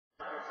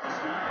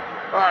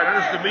All right,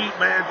 this is the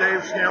MeatMan,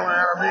 Dave Scanlon.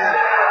 I'm here.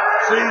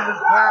 Caesar's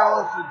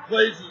Palace, and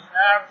place is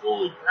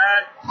absolutely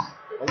packed.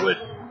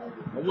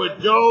 I'm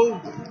with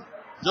Joe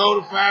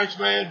the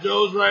FACTSMAN.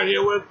 Joe's right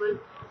here with me.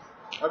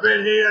 I've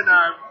been here, and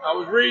I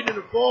was reading in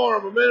the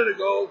forum a minute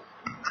ago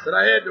that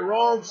I had the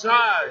wrong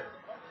side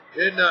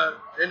in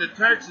the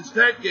Texas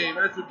Tech game.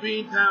 That's what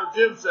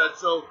BEANTOWNJIM said.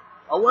 So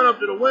I went up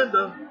to the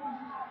window,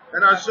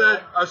 and I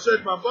said,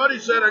 my buddy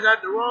said I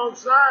got the wrong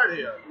side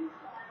here.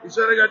 He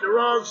said I got the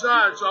wrong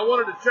side, so I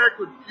wanted to check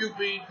with you,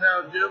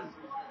 BEANTOWNJIM.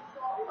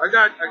 I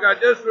got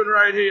this one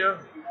right here,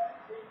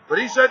 but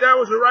he said that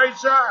was the right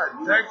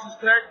side. Texas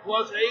Tech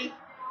 +8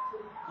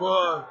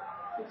 for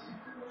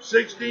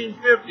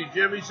 1650,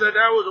 Jim. He said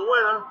that was a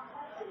winner.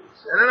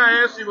 And then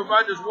I asked him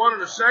about this one in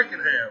the second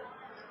half.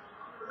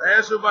 I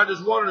asked him about this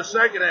one in the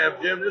second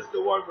half, Jim. This is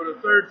the one for the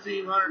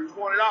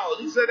 $1,320.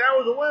 He said that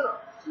was a winner.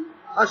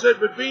 I said,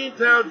 but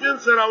BEANTOWNJIM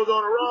said I was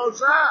on the wrong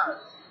side.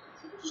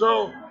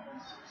 So,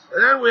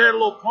 and then we had a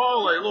little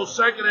parlay, a little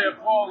second half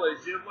parlay,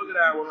 Jim. Look at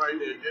that one right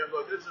there, Jim.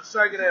 Look, this is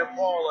second half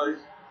parlay.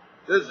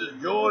 This is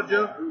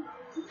Georgia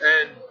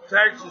and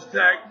Texas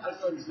Tech.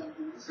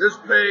 This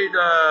paid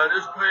a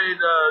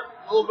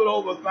little bit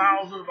over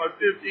 1,000, about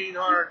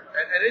 1,500,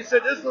 and they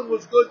said this one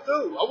was good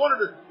too. I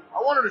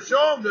wanted to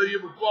show them to you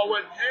before I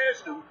went and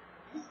cashed them,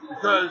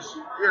 because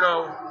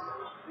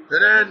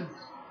and then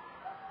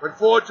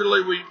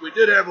unfortunately we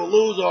did have a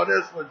lose on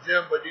this one,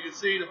 Jim. But you can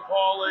see the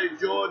parlay,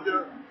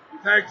 Georgia,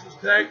 Texas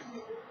Tech.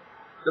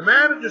 The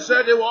manager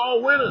said they were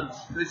all winners.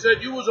 They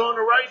said you was on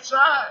the right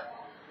side.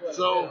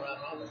 So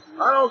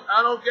I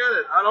don't get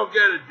it. I don't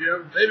get it,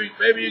 Jim.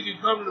 Maybe you can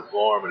come to the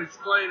forum and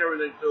explain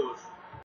everything to us.